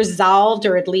resolved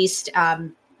or at least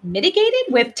mitigated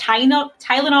with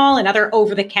Tylenol and other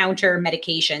over-the-counter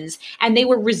medications, and they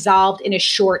were resolved in a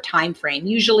short time frame,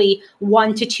 usually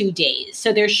 1 to 2 days.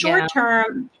 So they're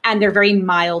short-term and they're very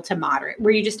mild to moderate. Were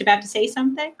you just about to say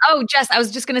something? Oh, Jess, I was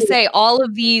just going to say all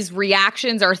of these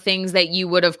reactions are things that you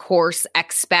would, of course,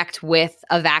 expect with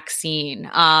a vaccine.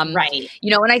 Right.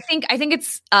 And I think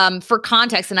it's for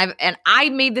context, and I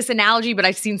made this analogy, but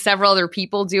I've seen several other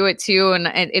people do it too, and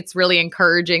it's really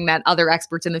encouraging that other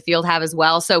experts in the field have as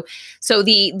well. So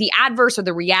the adverse or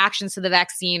the reactions to the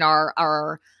vaccine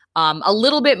are a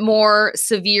little bit more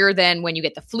severe than when you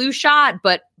get the flu shot,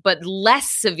 but less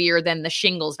severe than the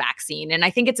shingles vaccine. And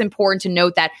I think it's important to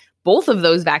note that both of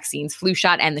those vaccines, flu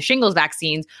shot and the shingles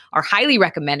vaccines, are highly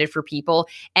recommended for people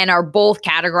and are both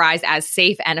categorized as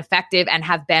safe and effective and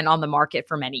have been on the market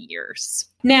for many years.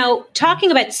 Now, talking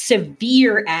about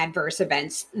severe adverse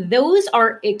events, those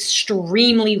are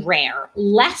extremely rare,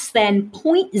 less than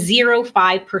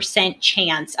 0.05%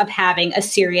 chance of having a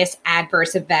serious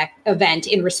adverse event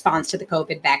in response to the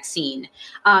COVID vaccine.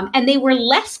 And they were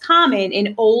less common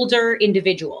in older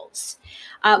individuals.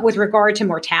 With regard to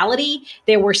mortality,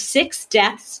 there were 6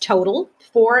 deaths total,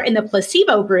 4 in the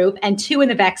placebo group and 2 in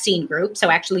the vaccine group. So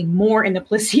actually more in the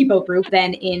placebo group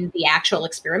than in the actual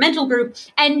experimental group.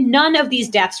 And none of these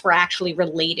deaths were actually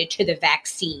related to the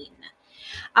vaccine.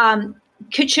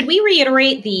 Should we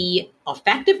reiterate the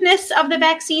effectiveness of the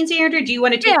vaccines, Andrew? Do you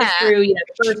want to take us through, the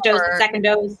first dose, the second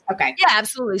dose? Okay. Yeah,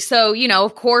 absolutely. So,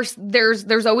 of course,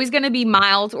 there's always going to be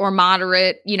mild or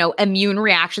moderate, immune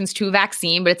reactions to a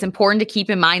vaccine, but it's important to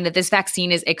keep in mind that this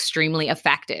vaccine is extremely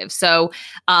effective. So,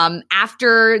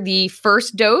 after the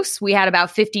first dose, we had about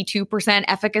 52%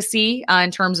 efficacy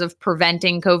in terms of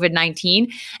preventing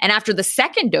COVID-19. And after the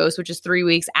second dose, which is 3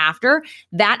 weeks after,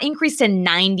 that increased to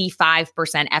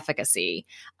 95% efficacy.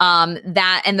 And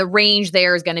the range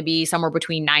there is going to be somewhere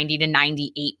between 90 to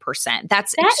 98%.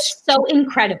 That's so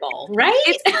incredible, right?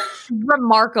 It's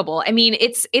remarkable. I mean,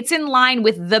 it's in line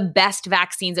with the best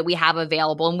vaccines that we have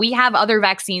available. And we have other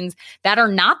vaccines that are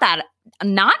not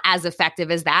as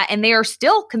effective as that, and they are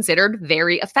still considered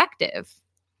very effective.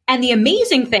 And the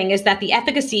amazing thing is that the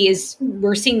efficacy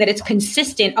we're seeing that it's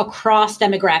consistent across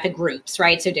demographic groups,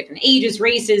 right? So different ages,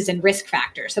 races, and risk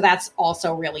factors. So that's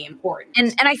also really important.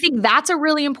 And I think that's a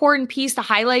really important piece to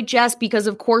highlight, Jess, because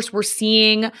of course we're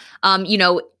seeing,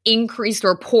 increased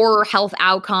or poorer health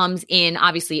outcomes in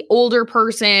obviously older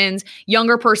persons,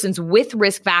 younger persons with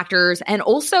risk factors, and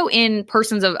also in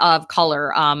persons of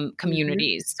color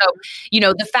communities. Mm-hmm.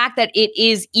 So, the fact that it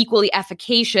is equally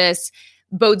efficacious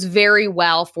bodes very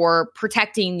well for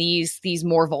protecting these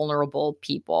more vulnerable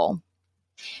people.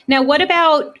 Now, what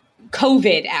about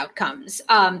COVID outcomes?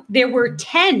 There were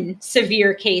 10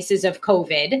 severe cases of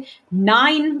COVID,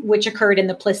 9 which occurred in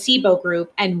the placebo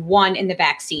group and 1 in the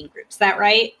vaccine group. Is that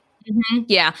right? Mm-hmm.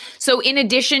 Yeah. So in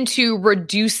addition to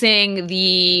reducing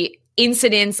the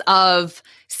incidence of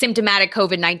symptomatic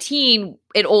COVID-19,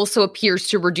 it also appears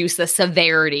to reduce the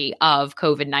severity of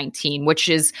COVID-19, which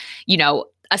is,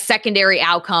 a secondary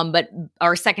outcome,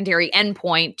 or a secondary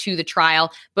endpoint to the trial,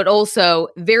 but also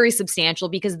very substantial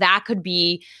because that could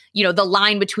be, the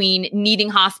line between needing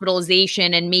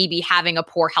hospitalization and maybe having a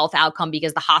poor health outcome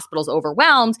because the hospital's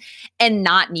overwhelmed and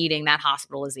not needing that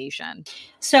hospitalization.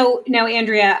 So now,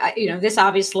 Andrea, this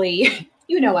obviously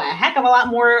you know a heck of a lot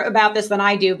more about this than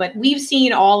I do, but we've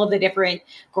seen all of the different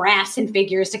graphs and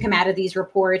figures to come out of these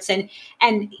reports. And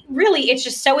really, it's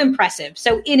just so impressive.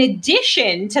 So in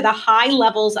addition to the high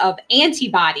levels of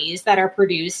antibodies that are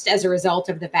produced as a result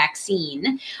of the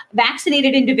vaccine,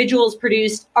 vaccinated individuals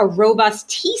produced a robust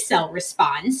T cell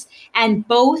response, and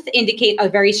both indicate a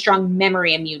very strong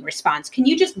memory immune response. Can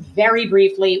you just very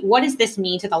briefly, what does this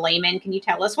mean to the layman? Can you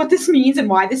tell us what this means and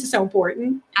why this is so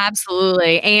important?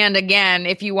 Absolutely. And again, one,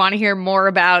 if you want to hear more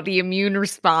about the immune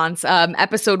response,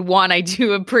 episode 1, I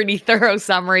do a pretty thorough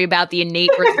summary about the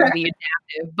innate versus the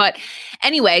adaptive. But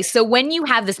anyway, so when you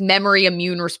have this memory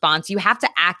immune response, you have to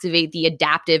activate the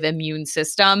adaptive immune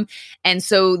system. And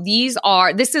so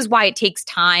this is why it takes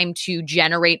time to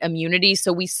generate immunity.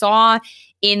 So we saw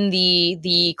in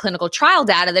the clinical trial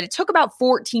data that it took about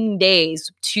 14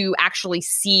 days to actually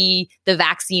see the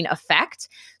vaccine effect.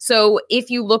 So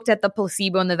if you looked at the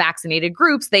placebo and the vaccinated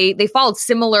groups, they followed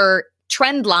similar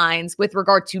trend lines with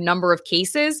regard to number of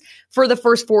cases for the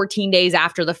first 14 days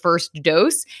after the first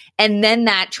dose. And then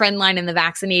that trend line in the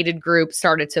vaccinated group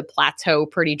started to plateau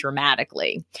pretty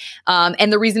dramatically.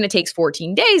 And the reason it takes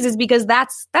 14 days is because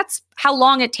that's how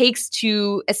long it takes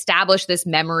to establish this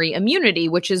memory immunity,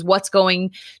 which is what's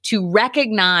going to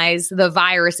recognize the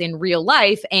virus in real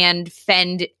life and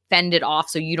fend it off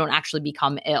so you don't actually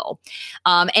become ill.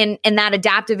 And that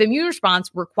adaptive immune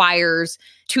response requires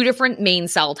 2 different main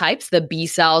cell types, the B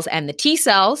cells and the T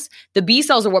cells. The B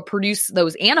cells are what produce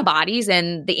those antibodies,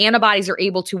 and the antibodies are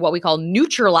able to what we call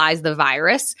neutralize the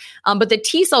virus. But the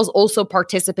T cells also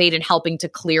participate in helping to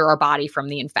clear our body from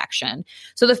the infection.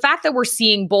 So the fact that we're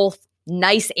seeing both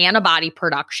nice antibody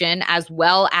production as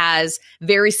well as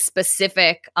very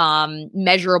specific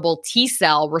measurable T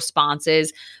cell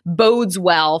responses bodes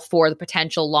well for the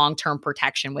potential long-term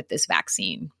protection with this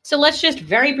vaccine. So let's just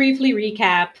very briefly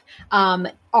recap.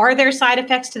 Are there side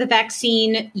effects to the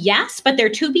vaccine? Yes, but they're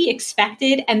to be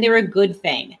expected and they're a good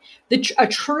thing. A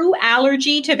true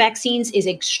allergy to vaccines is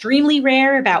extremely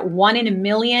rare, about 1 in a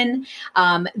million.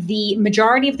 The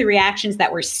majority of the reactions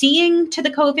that we're seeing to the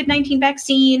COVID-19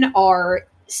 vaccine are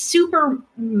super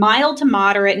mild to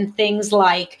moderate, and things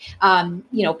like,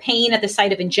 pain at the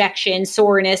site of injection,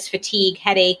 soreness, fatigue,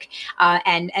 headache,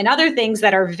 and other things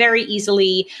that are very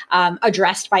easily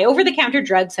addressed by over-the-counter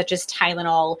drugs such as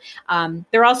Tylenol.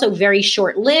 They're also very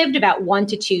short-lived, about 1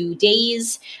 to 2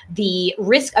 days. The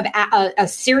risk of a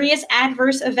serious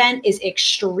adverse event is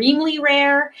extremely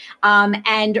rare,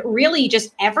 and really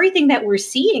just everything that we're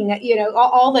seeing,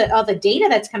 all the data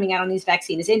that's coming out on these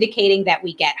vaccines is indicating that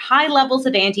we get high levels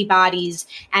of antibodies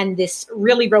and this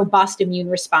really robust immune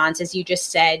response, as you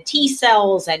just said, T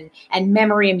cells and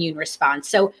memory immune response.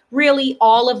 So really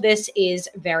all of this is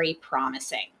very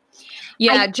promising.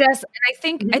 Yeah, Jess, and I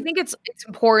think it's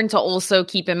important to also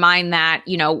keep in mind that,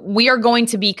 we are going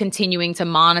to be continuing to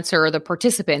monitor the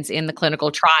participants in the clinical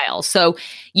trial. So,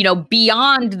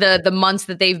 beyond the months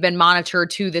that they've been monitored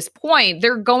to this point,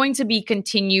 they're going to be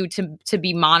continue to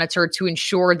be monitored to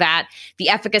ensure that the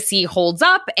efficacy holds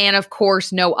up and, of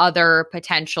course, no other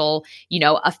potential,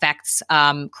 effects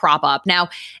crop up. Now,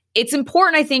 it's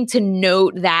important, I think, to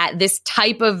note that this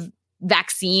type of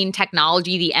vaccine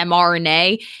technology, the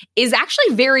mRNA, is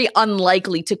actually very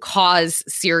unlikely to cause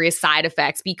serious side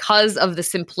effects because of the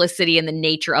simplicity and the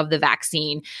nature of the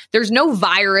vaccine. There's no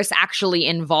virus actually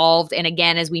involved. And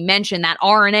again, as we mentioned, that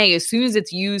RNA, as soon as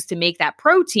it's used to make that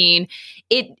protein,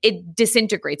 it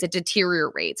disintegrates, it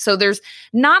deteriorates. So there's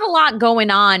not a lot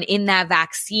going on in that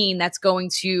vaccine that's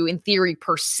going to, in theory,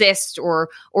 persist or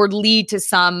lead to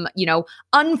some,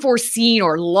 unforeseen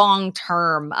or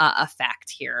long-term effect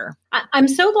here. I'm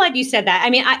so glad you said that. I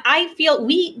mean, I feel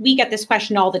we get this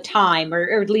question all the time,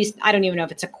 or at least I don't even know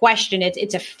if it's a question.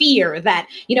 It's a fear that,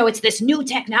 it's this new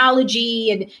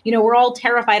technology and, we're all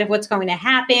terrified of what's going to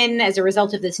happen as a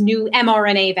result of this new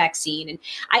mRNA vaccine.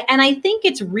 And I think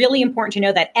it's really important to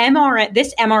know that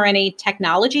this mRNA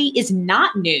technology is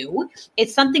not new.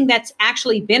 It's something that's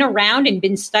actually been around and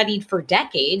been studied for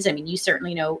decades. I mean, you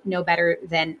certainly know better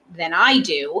than I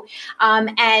do.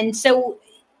 And so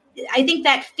I think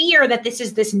that fear that this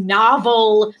is this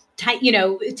novel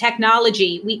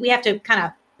technology, we have to kind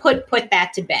of put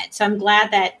that to bed. So I'm glad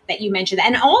that you mentioned that.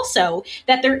 And also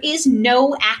that there is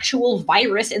no actual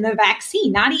virus in the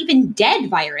vaccine, not even dead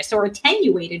virus or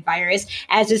attenuated virus,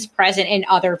 as is present in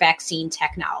other vaccine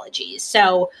technologies.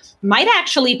 So might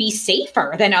actually be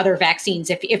safer than other vaccines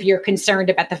if you're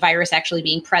concerned about the virus actually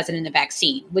being present in the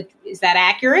vaccine. Is that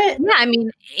accurate? Yeah, I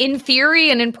mean, in theory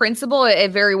and in principle,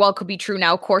 it very well could be true.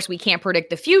 Now, of course, we can't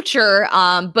predict the future,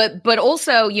 but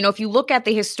also, if you look at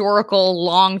the historical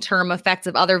long-term effects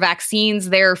of other vaccines,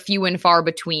 they're few and far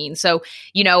between. So,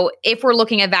 if we're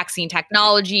looking at vaccine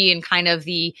technology and kind of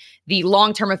the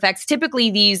long-term effects, typically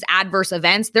these adverse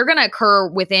events, they're going to occur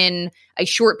within a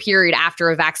short period after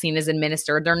a vaccine is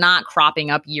administered. They're not cropping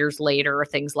up years later or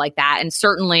things like that, and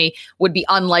certainly would be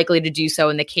unlikely to do so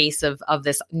in the case of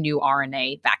this new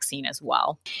RNA vaccine as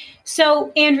well.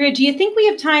 So, Andrea, do you think we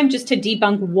have time just to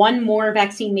debunk one more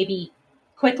vaccine, maybe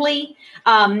quickly?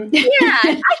 Yeah, I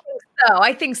think so.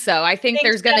 I think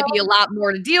there's going to be a lot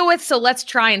more to deal with. So let's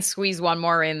try and squeeze one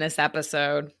more in this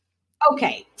episode.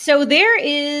 Okay, so there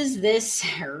is this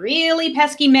really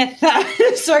pesky myth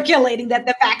circulating that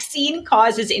the vaccine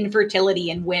causes infertility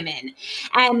in women.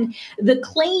 And the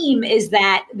claim is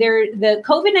that the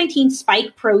COVID-19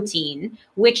 spike protein,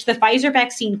 which the Pfizer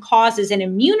vaccine causes an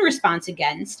immune response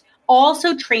against,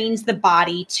 also trains the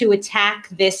body to attack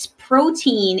this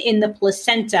protein in the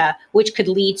placenta, which could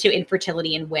lead to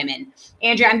infertility in women.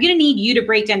 Andrea, I'm going to need you to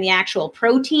break down the actual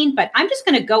protein, but I'm just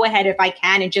going to go ahead, if I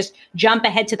can, and just jump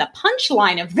ahead to the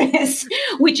punchline of this,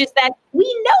 which is that we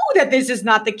know that this is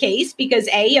not the case because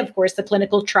of course, the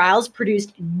clinical trials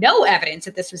produced no evidence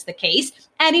that this was the case.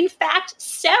 And in fact,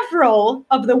 several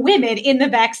of the women in the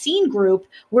vaccine group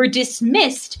were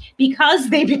dismissed because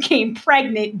they became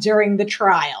pregnant during the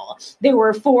trial. There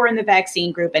were 4 in the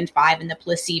vaccine group and 5 in the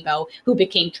placebo who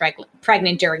became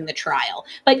pregnant during the trial.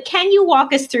 But can you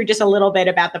walk us through just a little bit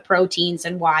about the proteins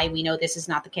and why we know this is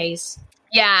not the case?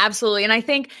 Yeah, absolutely. And I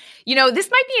think,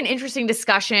 this might be an interesting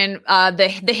discussion,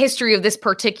 the history of this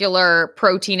particular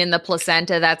protein in the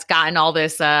placenta that's gotten all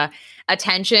this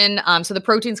attention. So the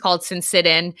protein's called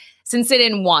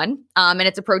syncytin-1, and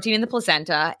it's a protein in the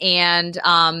placenta. And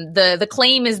the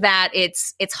claim is that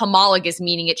it's homologous,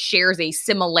 meaning it shares a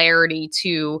similarity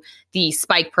to the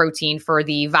spike protein for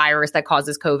the virus that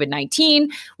causes COVID-19,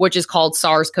 which is called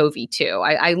SARS-CoV-2.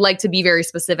 I like to be very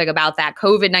specific about that.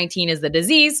 COVID-19 is the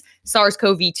disease.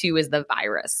 SARS-CoV-2 is the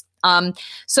virus.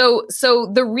 So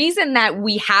the reason that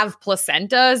we have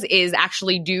placentas is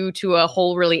actually due to a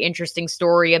whole really interesting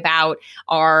story about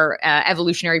our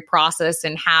evolutionary process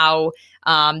and how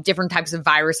different types of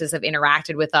viruses have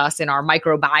interacted with us in our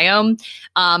microbiome.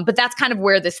 But that's kind of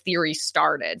where this theory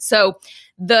started. So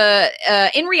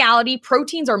in reality,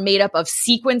 proteins are made up of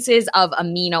sequences of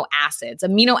amino acids.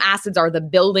 Amino acids are the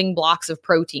building blocks of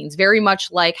proteins, very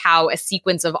much like how a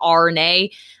sequence of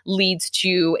RNA leads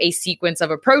to a sequence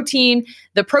of a protein.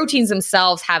 The proteins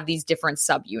themselves have these different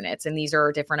subunits, and these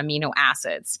are different amino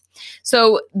acids.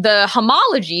 So the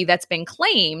homology that's been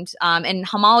claimed, and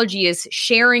homology is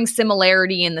sharing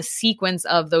similarity in the sequence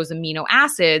of those amino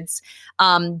acids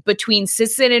between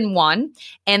syncytin-1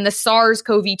 and the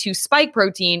SARS-CoV-2 spike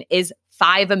protein is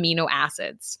 5 amino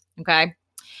acids. Okay.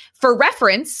 For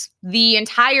reference, the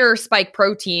entire spike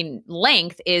protein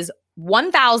length is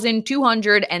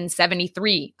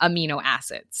 1,273 amino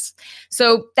acids.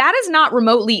 So that is not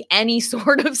remotely any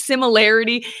sort of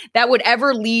similarity that would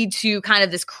ever lead to kind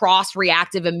of this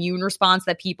cross-reactive immune response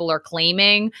that people are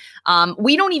claiming.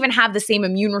 We don't even have the same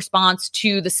immune response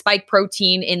to the spike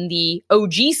protein in the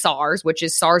OG SARS, which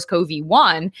is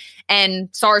SARS-CoV-1 and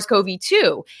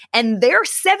SARS-CoV-2. And they're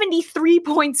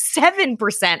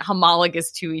 73.7%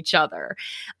 homologous to each other.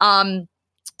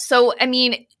 So, I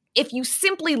mean, if you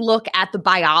simply look at the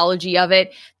biology of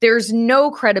it, there's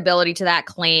no credibility to that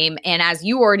claim. And as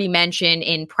you already mentioned,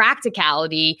 in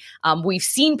practicality, we've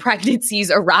seen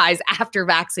pregnancies arise after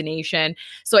vaccination.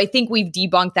 So I think we've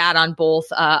debunked that on both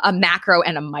a macro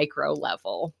and a micro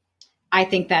level. I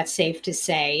think that's safe to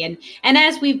say. And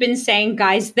as we've been saying,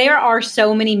 guys, there are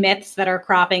so many myths that are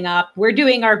cropping up. We're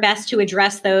doing our best to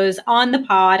address those on the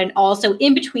pod and also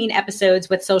in between episodes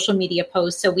with social media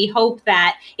posts. So we hope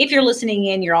that if you're listening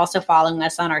in, you're also following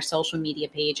us on our social media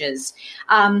pages.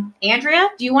 Andrea,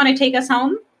 do you want to take us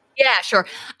home? Yeah, sure.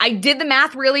 I did the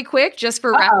math really quick just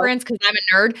for reference because I'm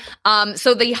a nerd.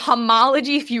 So the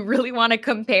homology, if you really want to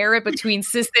compare it between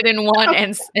syncytin-1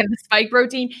 and the spike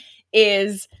protein,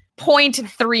 is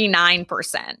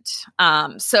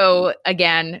 0.39%. So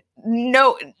again,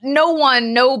 no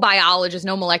biologist,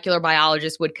 no molecular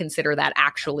biologist would consider that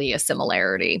actually a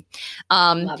similarity.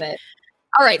 Love it.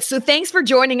 All right. So thanks for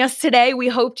joining us today. We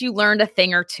hoped you learned a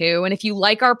thing or two. And if you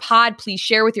like our pod, please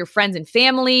share with your friends and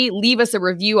family, leave us a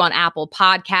review on Apple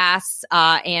Podcasts,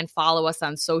 and follow us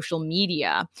on social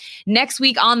media. Next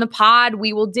week on the pod,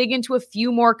 we will dig into a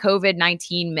few more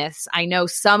COVID-19 myths. I know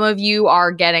some of you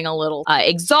are getting a little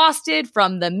exhausted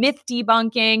from the myth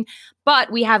debunking,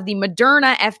 but we have the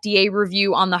Moderna FDA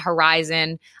review on the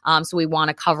horizon, so we want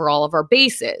to cover all of our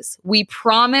bases. We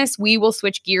promise we will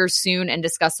switch gears soon and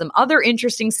discuss some other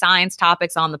interesting science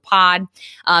topics on the pod.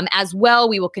 As well,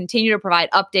 we will continue to provide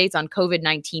updates on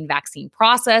COVID-19 vaccine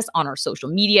process on our social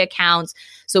media accounts.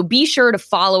 So be sure to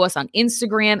follow us on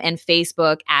Instagram and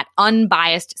Facebook at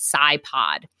Unbiased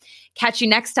SciPod. Catch you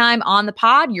next time on the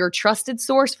pod, your trusted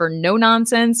source for no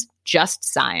nonsense, just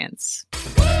science.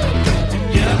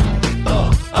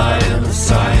 I am the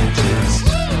science.